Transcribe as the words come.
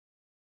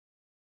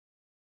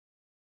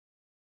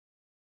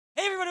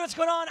Hey everybody, what's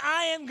going on?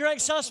 I am Greg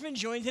Sussman,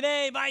 joined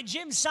today by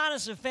Jim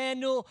Sonis of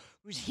FanDuel,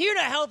 who's here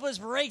to help us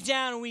break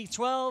down Week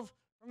 12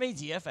 from a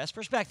DFS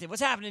perspective.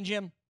 What's happening,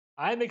 Jim?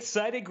 I'm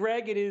excited,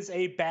 Greg. It is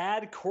a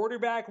bad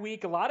quarterback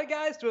week. A lot of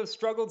guys who have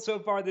struggled so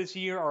far this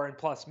year are in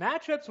plus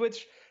matchups,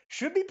 which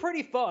should be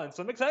pretty fun.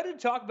 So I'm excited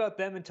to talk about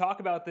them and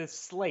talk about this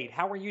slate.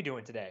 How are you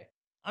doing today?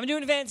 I'm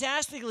doing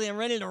fantastically. I'm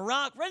ready to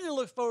rock, ready to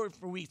look forward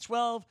for Week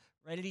 12,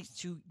 ready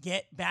to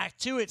get back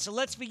to it. So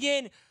let's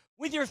begin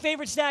with your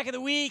favorite stack of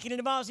the week, and it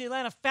involves the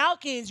Atlanta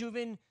Falcons, who have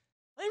been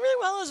playing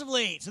really well as of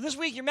late. So this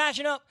week you're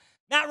matching up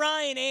Matt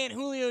Ryan and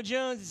Julio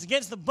Jones. It's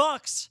against the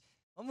Bucks.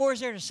 What more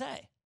is there to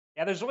say?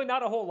 Yeah, there's really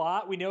not a whole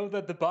lot. We know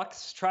that the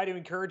Bucks try to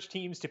encourage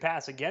teams to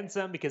pass against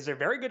them because they're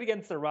very good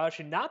against the rush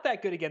and not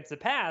that good against the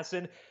pass.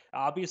 And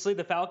obviously,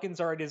 the Falcons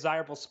are a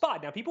desirable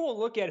spot. Now, people will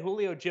look at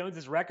Julio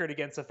Jones's record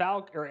against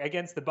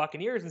the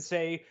Buccaneers and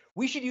say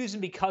we should use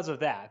him because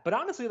of that. But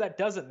honestly, that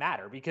doesn't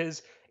matter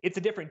because it's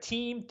a different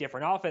team,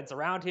 different offense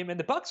around him, and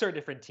the Bucks are a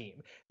different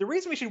team. The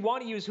reason we should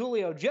want to use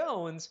Julio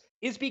Jones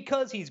is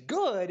because he's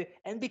good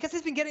and because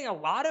he's been getting a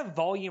lot of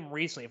volume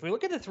recently. If we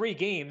look at the 3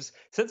 games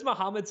since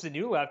Mohamed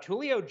Sanu left,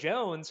 Julio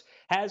Jones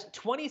has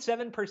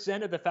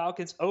 27% of the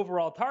Falcons'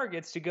 overall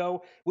targets to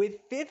go with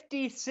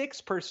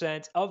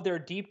 56% of their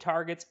deep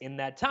targets in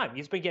that time.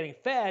 He's been getting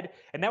fed,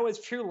 and that was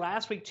true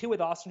last week too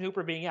with Austin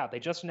Hooper being out. They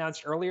just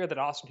announced earlier that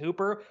Austin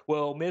Hooper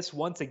will miss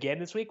once again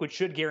this week, which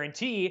should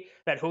guarantee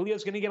that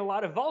Julio's going to get a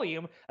lot of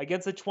volume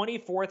against the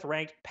 24th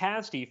ranked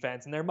pass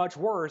defense, and they're much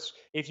worse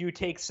if you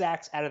take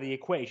sacks out of the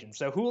equation.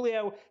 So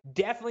Julio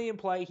definitely in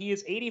play. He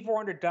is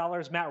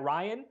 $8,400. Matt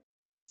Ryan,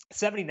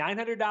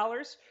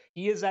 $7,900.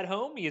 He is at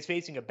home. He is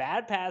facing a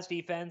bad pass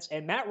defense,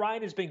 and Matt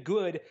Ryan has been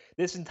good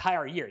this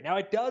entire year. Now,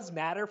 it does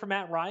matter for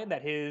Matt Ryan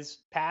that his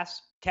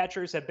pass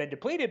catchers have been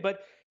depleted, but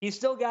he's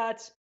still got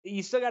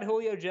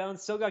Julio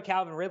Jones, still got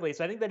Calvin Ridley.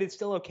 So I think that it's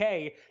still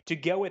okay to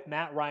go with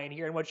Matt Ryan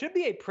here in what should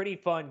be a pretty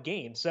fun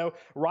game. So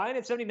Ryan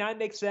at 79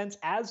 makes sense,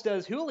 as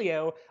does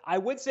Julio. I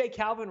would say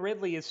Calvin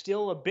Ridley is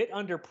still a bit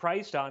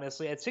underpriced,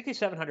 honestly, at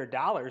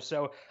 $6,700.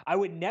 So I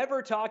would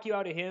never talk you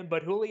out of him,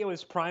 but Julio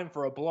is primed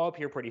for a blow up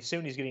here pretty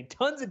soon. He's getting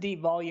tons of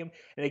deep volume,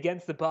 and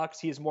against the Bucks,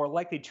 he is more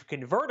likely to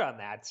convert on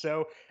that.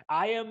 So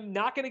I am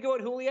not going to go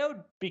at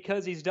Julio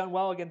because he's done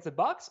well against the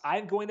Bucks.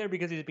 I'm going there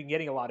because he's been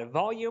getting a lot of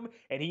volume,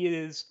 and he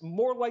is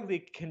more likely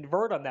to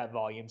convert on that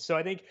volume. So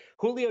I think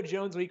Julio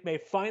Jones week may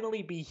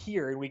finally be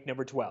here in week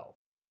number 12.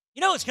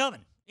 You know it's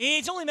coming.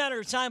 It's only a matter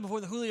of time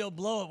before the Julio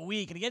blow-up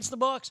week. And against the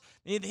Bucks,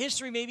 the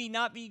history maybe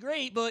not be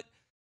great, but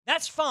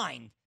that's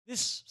fine.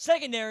 This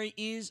secondary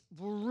is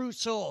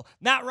brutal.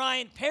 Matt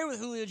Ryan paired with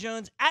Julio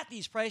Jones at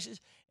these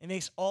prices. It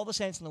makes all the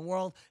sense in the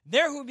world.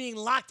 They're who are being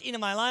locked into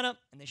my lineup,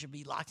 and they should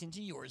be locked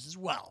into yours as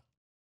well.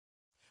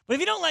 But if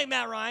you don't like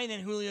Matt Ryan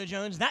and Julio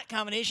Jones, that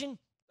combination,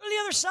 go to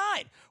the other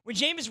side. With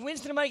Jameis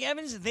Winston and Mike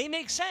Evans, they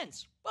make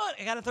sense. But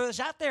I got to throw this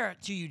out there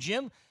to you,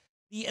 Jim.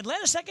 The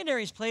Atlanta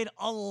secondary has played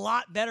a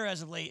lot better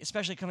as of late,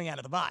 especially coming out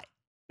of the bye.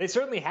 They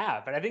certainly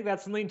have, and I think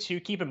that's something to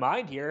keep in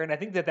mind here. And I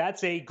think that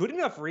that's a good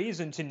enough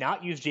reason to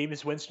not use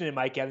Jameis Winston and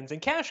Mike Evans in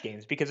cash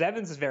games because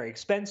Evans is very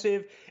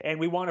expensive, and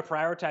we want to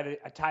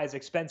prioritize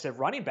expensive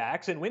running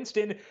backs. And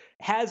Winston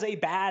has a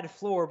bad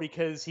floor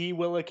because he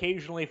will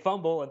occasionally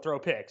fumble and throw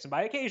picks, and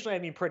by occasionally I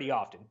mean pretty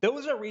often.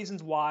 Those are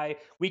reasons why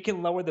we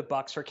can lower the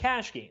Bucks for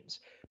cash games.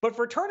 But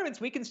for tournaments,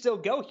 we can still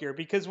go here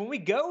because when we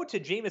go to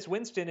Jameis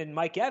Winston and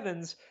Mike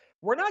Evans,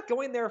 we're not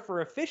going there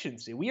for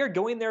efficiency. We are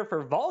going there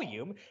for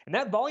volume, and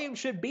that volume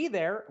should be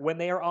there when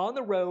they are on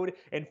the road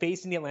and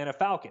facing the Atlanta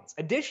Falcons.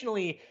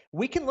 Additionally,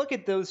 we can look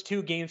at those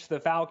 2 games for the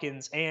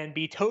Falcons and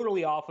be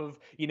totally off of,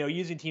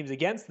 using teams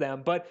against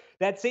them. But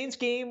that Saints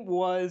game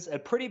was a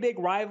pretty big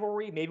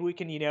rivalry. Maybe we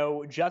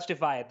can,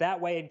 justify it that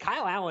way. And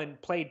Kyle Allen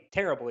played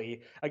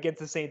terribly against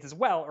the Saints as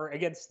well, or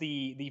against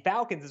the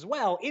Falcons as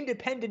well,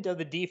 independent of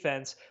the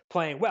defense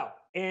playing well.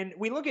 And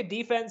we look at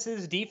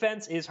defenses.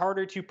 Defense is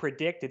harder to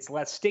predict. It's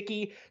less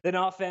sticky than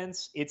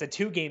offense. It's a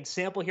 2-game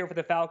sample here for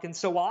the Falcons.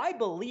 So while I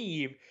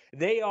believe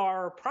they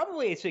are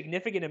probably a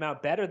significant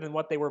amount better than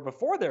what they were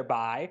before their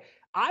bye,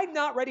 I'm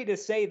not ready to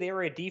say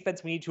they're a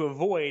defense we need to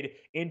avoid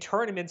in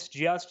tournaments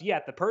just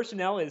yet. The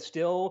personnel is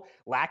still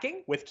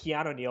lacking with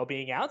Keanu Neal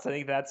being out, so I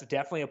think that's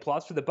definitely a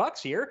plus for the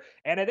Bucks here.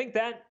 And I think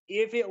that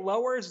if it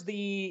lowers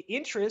the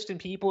interest in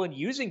people in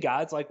using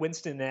guys like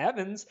Winston and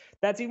Evans,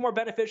 that's even more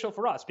beneficial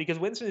for us because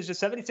Winston is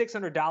just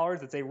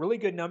 $7,600. It's a really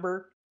good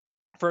number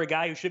for a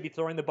guy who should be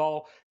throwing the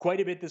ball quite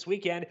a bit this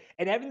weekend.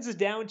 And Evans is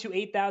down to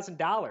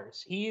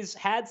 $8,000. He's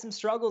had some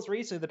struggles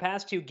recently the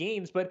past 2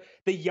 games, but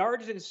the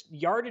yardage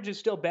has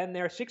still been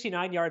there.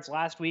 69 yards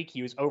last week.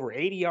 He was over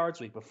 80 yards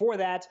the week before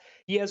that.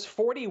 He has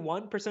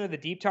 41% of the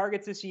deep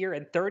targets this year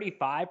and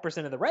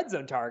 35% of the red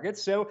zone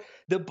targets. So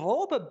the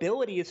blow-up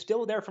ability is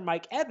still there for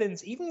Mike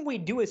Evans, even when we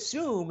do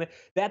assume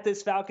that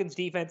this Falcons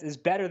defense is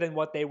better than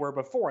what they were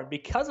before. And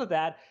because of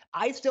that,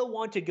 I still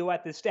want to go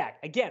at this stack.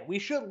 Again, we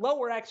should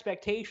lower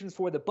expectations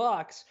for the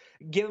Bucks,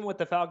 given what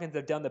the Falcons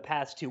have done the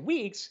past 2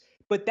 weeks.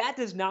 but that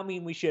does not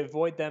mean we should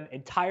avoid them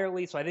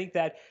entirely. So I think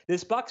that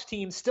this Bucks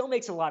team still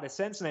makes a lot of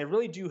sense, and I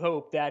really do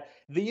hope that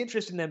the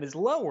interest in them is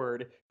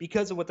lowered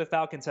because of what the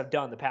Falcons have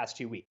done the past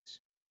 2 weeks.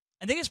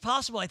 I think it's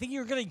possible. I think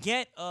you're going to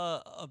get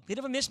a bit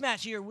of a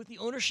mismatch here with the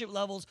ownership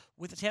levels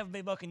with the Tampa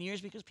Bay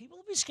Buccaneers because people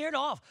will be scared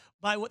off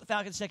by what the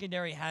Falcons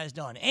secondary has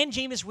done. And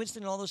Jameis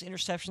Winston and all those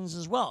interceptions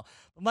as well.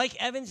 But Mike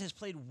Evans has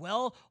played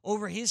well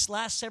over his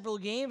last several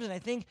games, and I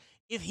think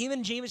if him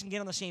and Jameis can get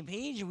on the same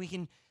page and we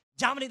can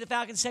dominate the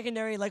Falcons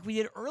secondary like we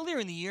did earlier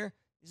in the year,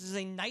 this is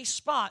a nice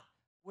spot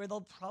where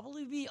they'll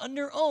probably be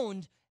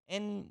under-owned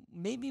and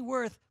maybe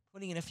worth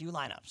putting in a few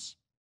lineups.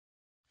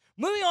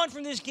 Moving on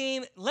from this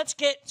game, let's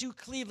get to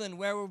Cleveland,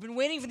 where we've been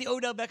waiting for the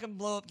Odell Beckham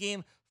blow-up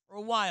game for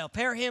a while.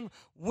 Pair him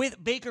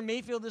with Baker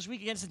Mayfield this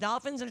week against the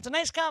Dolphins, and it's a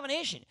nice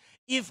combination.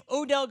 If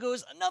Odell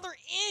goes another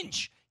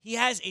inch, he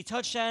has a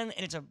touchdown,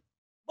 and it's a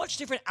much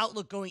different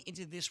outlook going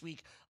into this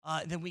week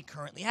than we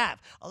currently have.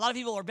 A lot of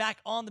people are back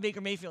on the Baker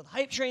Mayfield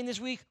hype train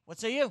this week. What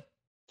say you?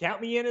 Count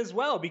me in as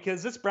well,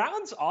 because this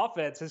Browns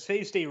offense has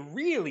faced a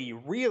really,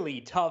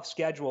 really tough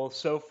schedule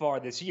so far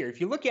this year. If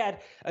you look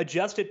at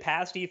adjusted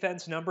pass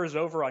defense numbers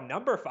over on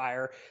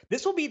NumberFire,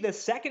 this will be the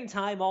second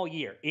time all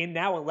year in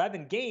now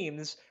 11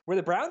 games where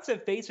the Browns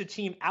have faced a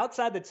team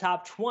outside the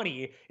top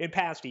 20 in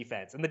pass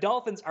defense, and the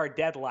Dolphins are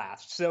dead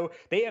last. So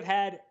they have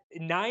had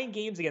 9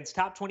 games against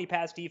top 20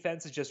 pass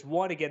defenses, just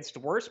 1 against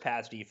worst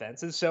pass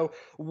defenses. So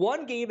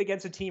 1 game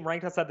against a team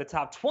ranked outside the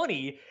top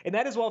 20, and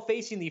that is while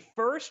facing the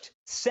first,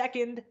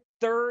 second,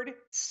 third,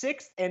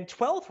 6th, and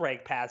 12th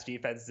ranked pass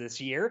defense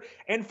this year.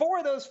 And 4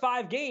 of those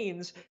 5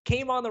 games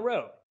came on the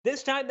road.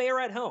 This time they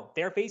are at home.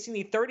 They're facing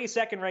the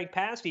 32nd ranked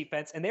pass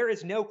defense, and there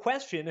is no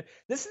question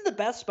this is the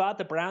best spot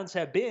the Browns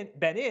have been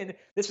in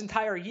this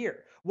entire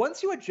year.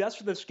 Once you adjust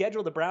for the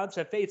schedule the Browns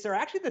have faced, they're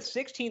actually the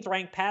 16th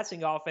ranked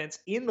passing offense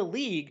in the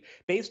league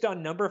based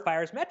on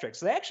NumberFire's metrics.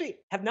 So they actually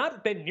have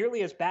not been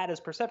nearly as bad as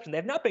perception. They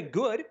have not been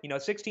good.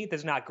 16th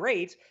is not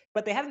great,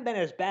 but they haven't been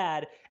as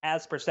bad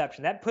as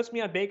perception. That puts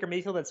me on Baker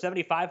Mayfield at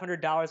 $7,500,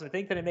 and I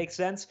think that it makes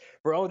sense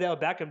for Odell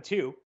Beckham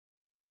too.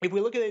 If we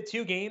look at the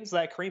 2 games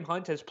that Kareem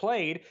Hunt has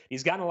played,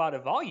 he's gotten a lot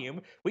of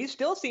volume. We've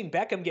still seen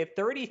Beckham get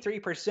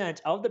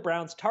 33% of the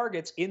Browns'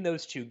 targets in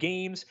those 2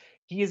 games.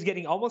 He is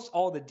getting almost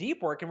all the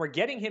deep work, and we're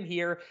getting him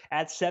here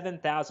at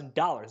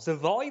 $7,000. The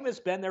volume has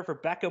been there for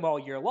Beckham all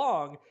year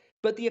long,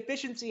 but the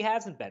efficiency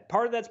hasn't been.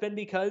 Part of that's been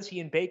because he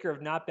and Baker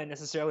have not been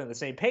necessarily on the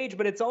same page,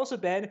 but it's also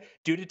been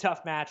due to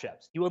tough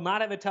matchups. He will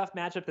not have a tough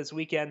matchup this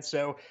weekend,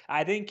 so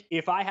I think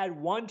if I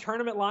had one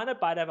tournament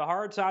lineup, I'd have a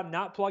hard time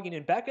not plugging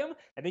in Beckham.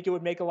 I think it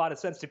would make a lot of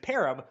sense to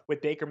pair him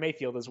with Baker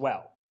Mayfield as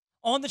well.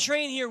 On the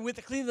train here with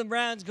the Cleveland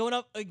Browns going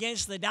up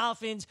against the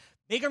Dolphins,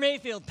 Baker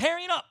Mayfield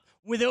pairing up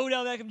with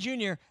Odell Beckham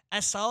Jr.,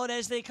 as solid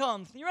as they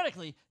come,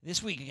 theoretically,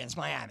 this week against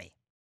Miami.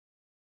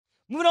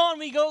 Moving on,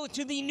 we go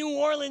to the New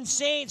Orleans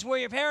Saints, where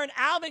you're pairing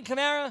Alvin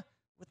Kamara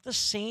with the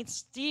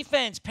Saints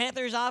defense.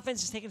 Panthers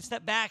offense has taken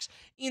step backs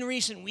in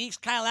recent weeks.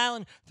 Kyle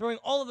Allen throwing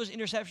all of those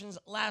interceptions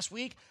last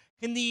week.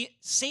 Can the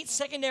Saints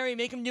secondary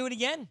make him do it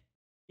again?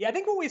 Yeah, I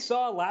think what we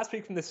saw last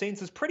week from the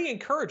Saints is pretty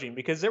encouraging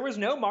because there was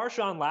no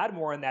Marshawn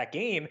Lattimore in that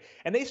game,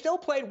 and they still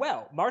played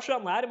well.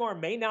 Marshawn Lattimore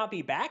may not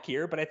be back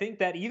here, but I think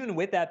that even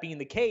with that being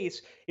the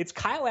case, it's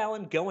Kyle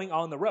Allen going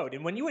on the road.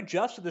 And when you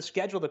adjust to the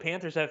schedule the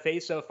Panthers have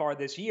faced so far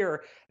this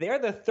year, they are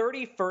the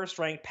 31st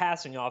ranked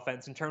passing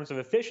offense in terms of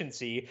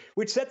efficiency,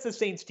 which sets the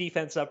Saints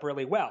defense up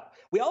really well.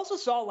 We also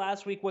saw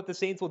last week what the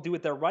Saints will do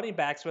with their running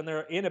backs when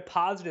they're in a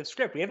positive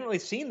script. We haven't really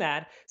seen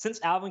that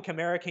since Alvin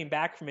Kamara came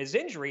back from his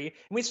injury,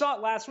 and we saw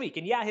it last week.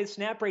 And yeah, his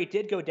snap rate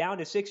did go down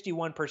to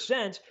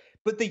 61%,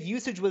 but the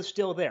usage was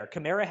still there.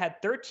 Kamara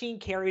had 13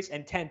 carries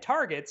and 10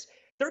 targets.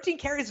 13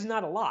 carries is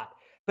not a lot,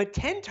 but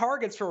 10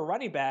 targets for a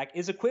running back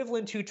is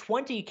equivalent to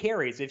 20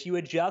 carries if you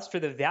adjust for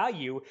the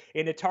value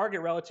in a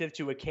target relative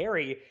to a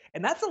carry.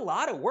 And that's a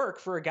lot of work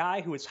for a guy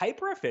who is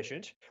hyper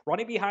efficient,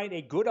 running behind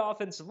a good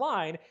offensive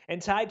line,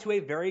 and tied to a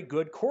very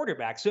good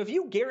quarterback. So if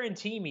you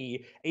guarantee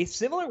me a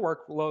similar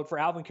workload for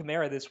Alvin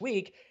Kamara this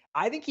week,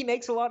 I think he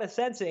makes a lot of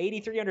sense at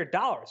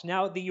 $8,300.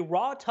 Now, the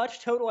raw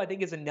touch total, I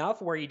think, is enough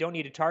where you don't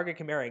need to target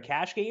Kamara in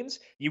cash games.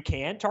 You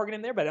can target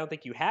him there, but I don't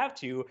think you have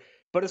to.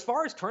 But as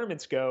far as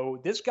tournaments go,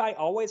 this guy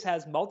always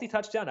has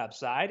multi-touchdown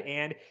upside,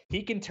 and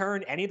he can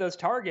turn any of those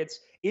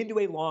targets into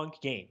a long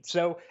game.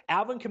 So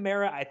Alvin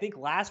Kamara, I think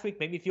last week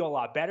made me feel a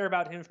lot better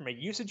about him from a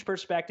usage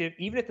perspective,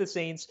 even if the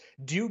Saints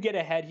do get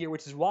ahead here,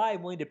 which is why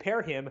I'm willing to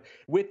pair him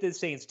with the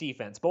Saints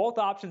defense. Both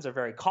options are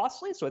very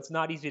costly, so it's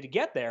not easy to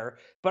get there.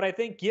 But I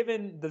think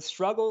given the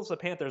struggles the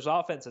Panthers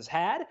offense has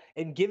had,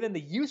 and given the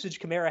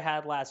usage Kamara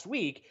had last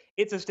week,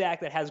 it's a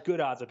stack that has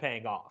good odds of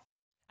paying off.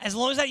 As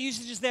long as that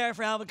usage is there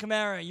for Alvin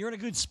Kamara, you're in a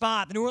good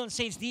spot. The New Orleans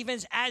Saints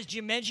defense, as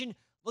Jim mentioned,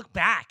 look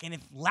back. And if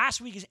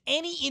last week is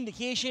any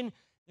indication,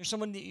 there's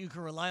someone that you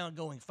can rely on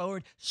going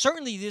forward.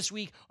 Certainly this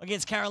week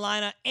against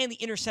Carolina and the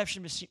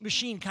interception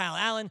machine Kyle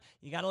Allen,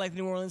 you got to like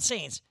the New Orleans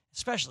Saints,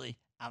 especially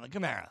Alvin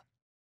Kamara.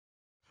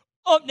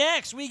 Up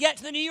next, we get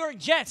to the New York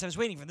Jets. I was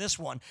waiting for this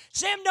one.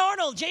 Sam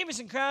Darnold,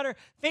 Jamison Crowder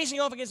facing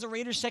off against the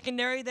Raiders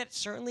secondary that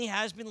certainly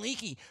has been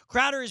leaky.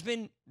 Crowder has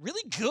been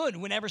really good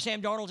whenever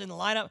Sam Darnold's in the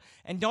lineup,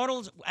 and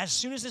Darnold, as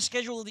soon as the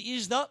schedule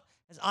eased up,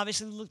 has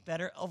obviously looked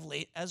better of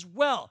late as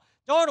well.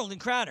 Darnold and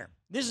Crowder,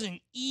 this is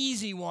an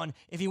easy one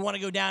if you want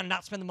to go down and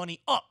not spend the money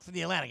up for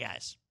the Atlanta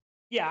guys.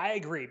 Yeah, I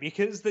agree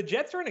because the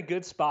Jets are in a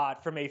good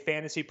spot from a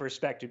fantasy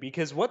perspective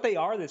because what they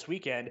are this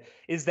weekend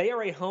is they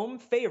are a home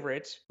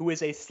favorite who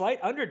is a slight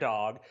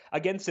underdog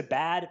against a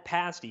bad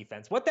pass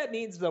defense. What that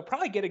means is they'll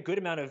probably get a good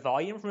amount of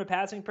volume from a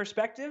passing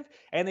perspective,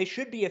 and they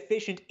should be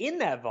efficient in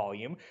that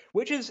volume,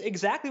 which is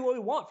exactly what we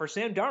want for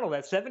Sam Darnold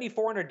at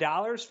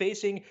 $7,400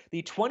 facing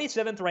the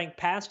 27th ranked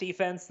pass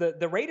defense.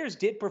 The Raiders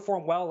did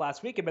perform well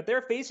last weekend, but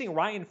they're facing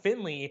Ryan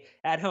Finley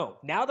at home.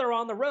 Now they're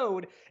on the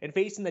road and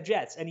facing the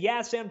Jets. And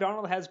yeah, Sam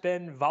Darnold has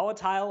been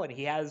volatile and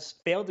he has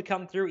failed to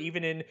come through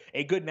even in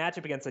a good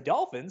matchup against the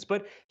Dolphins,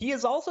 but he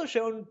has also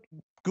shown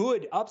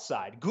good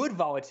upside, good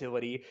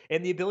volatility,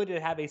 and the ability to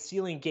have a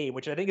ceiling game,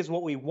 which I think is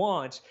what we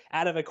want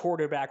out of a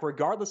quarterback,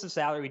 regardless of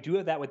salary. We do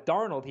have that with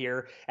Darnold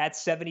here at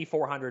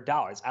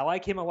 $7,400. I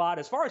like him a lot.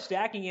 As far as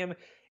stacking him,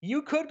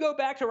 you could go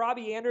back to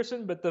Robbie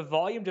Anderson, but the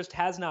volume just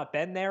has not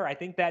been there. I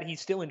think that he's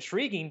still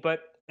intriguing,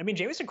 but I mean,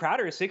 Jamison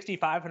Crowder is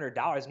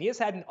 $6,500, and he has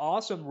had an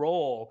awesome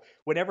role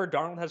whenever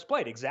Darnold has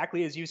played,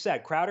 exactly as you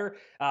said. Crowder,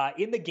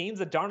 in the games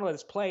that Darnold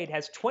has played,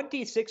 has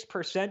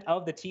 26%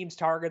 of the team's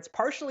targets,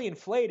 partially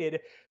inflated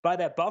by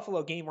that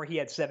Buffalo game where he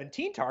had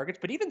 17 targets.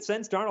 But even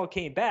since Darnold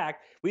came back,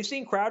 we've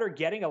seen Crowder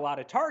getting a lot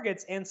of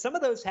targets, and some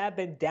of those have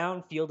been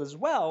downfield as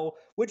well,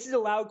 which has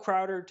allowed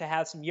Crowder to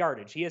have some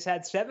yardage. He has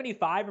had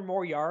 75 or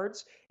more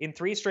yards in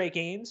 3 straight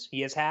games. He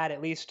has had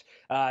at least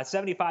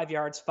 75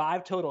 yards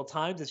 5 total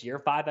times this year,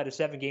 5 out of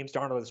 7 games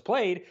Darnold has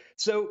played.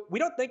 So we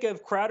don't think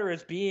of Crowder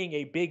as being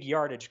a big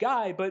yardage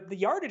guy, but the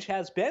yardage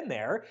has been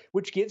there,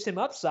 which gives him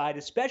upside,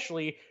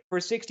 especially for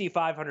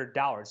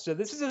 $6,500. So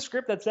this is a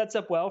script that sets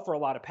up well for a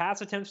lot of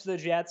pass attempts to the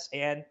Jets,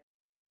 and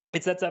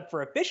it sets up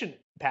for efficient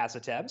pass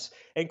attempts,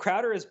 and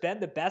Crowder has been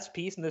the best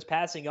piece in this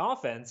passing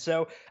offense.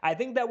 So I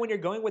think that when you're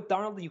going with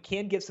Darnold, you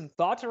can give some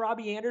thought to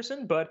Robbie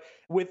Anderson, but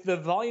with the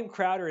volume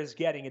Crowder is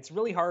getting, it's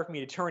really hard for me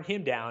to turn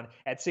him down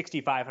at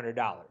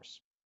 $6,500.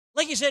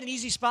 Like you said, an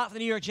easy spot for the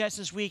New York Jets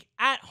this week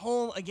at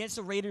home against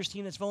the Raiders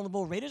team that's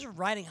vulnerable. Raiders are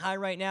riding high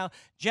right now.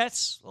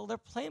 Jets, well, they're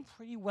playing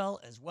pretty well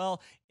as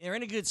well. They're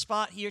in a good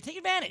spot here. Take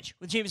advantage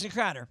with Jamison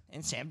Crowder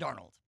and Sam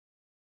Darnold.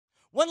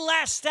 One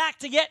last stack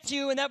to get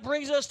to, and that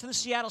brings us to the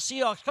Seattle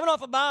Seahawks. Coming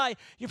off a bye,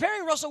 you're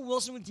pairing Russell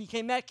Wilson with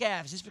DK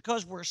Metcalf. Is this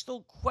because we're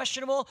still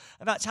questionable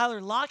about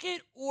Tyler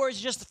Lockett, or is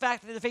it just the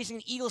fact that they're facing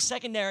an Eagles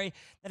secondary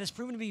that has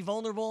proven to be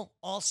vulnerable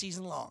all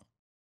season long?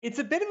 It's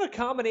a bit of a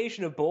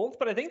combination of both,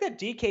 but I think that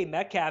DK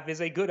Metcalf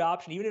is a good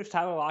option, even if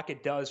Tyler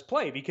Lockett does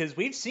play, because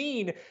we've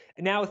seen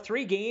now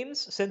 3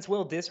 games since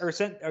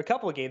a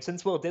couple of games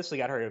since Will Dissly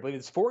got hurt. I believe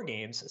it's 4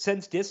 games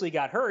since Dissly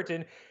got hurt,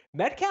 and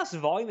Metcalf's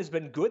volume has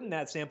been good in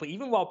that sample,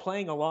 even while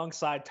playing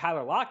alongside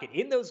Tyler Lockett.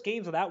 In those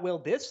games without Will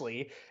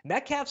Dissly,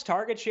 Metcalf's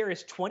target share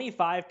is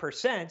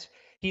 25%.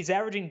 He's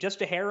averaging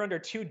just a hair under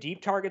 2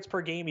 deep targets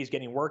per game. He's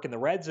getting work in the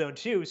red zone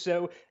too.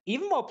 So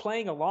even while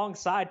playing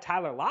alongside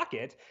Tyler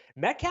Lockett,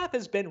 Metcalf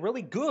has been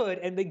really good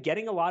and been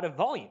getting a lot of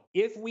volume.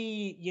 If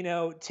we,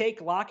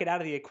 take Lockett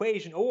out of the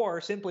equation or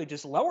simply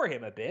just lower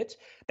him a bit,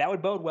 that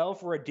would bode well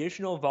for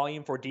additional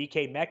volume for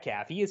DK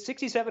Metcalf. He is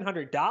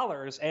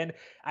 $6,700, and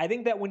I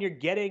think that when you're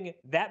getting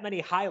that many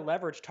high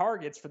leverage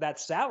targets for that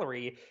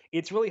salary,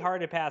 it's really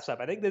hard to pass up.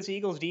 I think this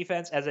Eagles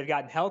defense, as they've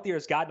gotten healthier,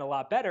 has gotten a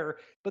lot better,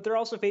 but they're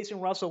also facing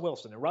Russell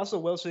Wilson. And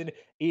Russell Wilson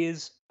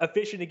is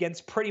efficient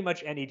against pretty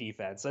much any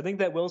defense. I think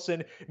that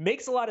Wilson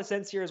makes a lot of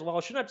sense here as well.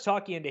 I shouldn't have to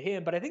talk you into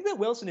him, but I think that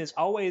Wilson is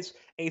always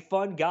a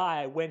fun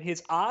guy when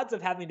his odds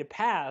of having to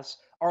pass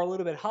are a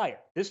little bit higher.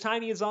 This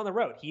time he is on the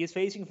road. He is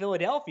facing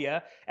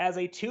Philadelphia as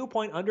a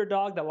 2-point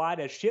underdog. The line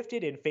has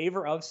shifted in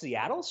favor of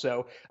Seattle,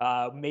 so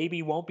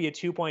maybe won't be a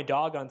 2-point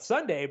dog on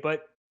Sunday,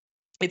 but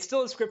it's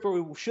still a script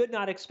where we should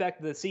not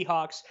expect the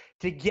Seahawks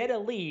to get a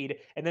lead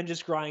and then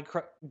just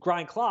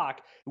grind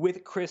clock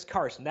with Chris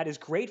Carson. That is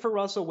great for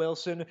Russell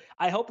Wilson.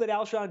 I hope that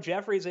Alshon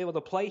Jeffrey is able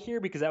to play here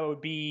because that would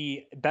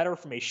be better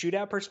from a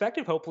shootout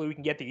perspective. Hopefully we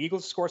can get the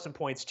Eagles to score some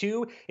points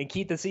too and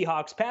keep the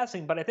Seahawks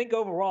passing. But I think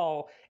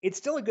overall, it's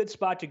still a good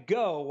spot to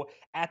go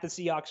at the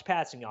Seahawks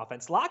passing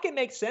offense. Lockett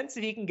makes sense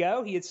if he can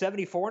go. He is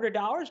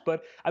 $7,400,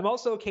 but I'm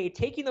also okay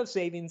taking those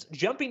savings,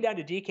 jumping down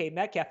to DK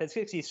Metcalf at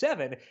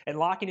 $67 and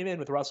locking him in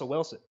with Russell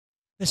Wilson.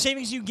 The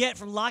savings you get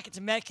from Lockett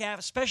to Metcalf,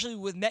 especially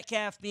with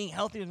Metcalf being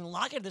healthier than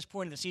Lockett at this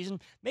point of the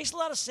season, makes a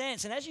lot of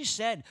sense. And as you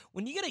said,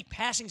 when you get a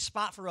passing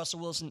spot for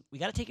Russell Wilson, we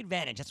got to take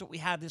advantage. That's what we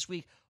have this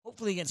week,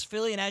 hopefully against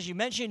Philly. And as you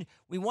mentioned,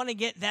 we want to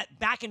get that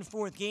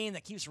back-and-forth game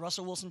that keeps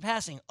Russell Wilson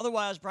passing.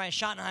 Otherwise, Brian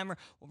Schottenheimer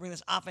will bring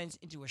this offense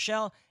into a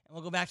shell, and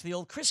we'll go back to the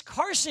old Chris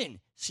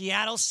Carson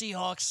Seattle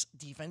Seahawks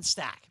defense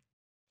stack.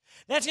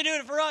 That's going to do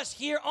it for us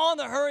here on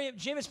the Hurry Up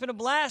Jim. It's been a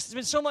blast. It's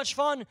been so much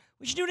fun.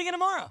 We should do it again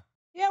tomorrow.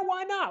 Yeah,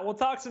 why not? We'll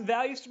talk some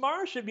values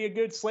tomorrow. Should be a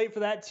good slate for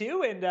that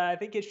too. And I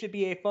think it should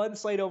be a fun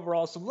slate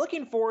overall. So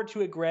looking forward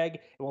to it, Greg.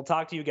 And we'll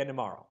talk to you again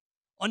tomorrow.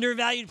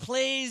 Undervalued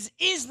plays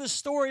is the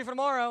story for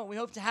tomorrow. We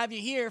hope to have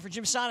you here. For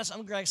Jim Sonis,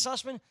 I'm Greg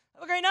Sussman.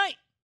 Have a great night.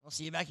 We'll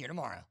see you back here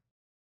tomorrow.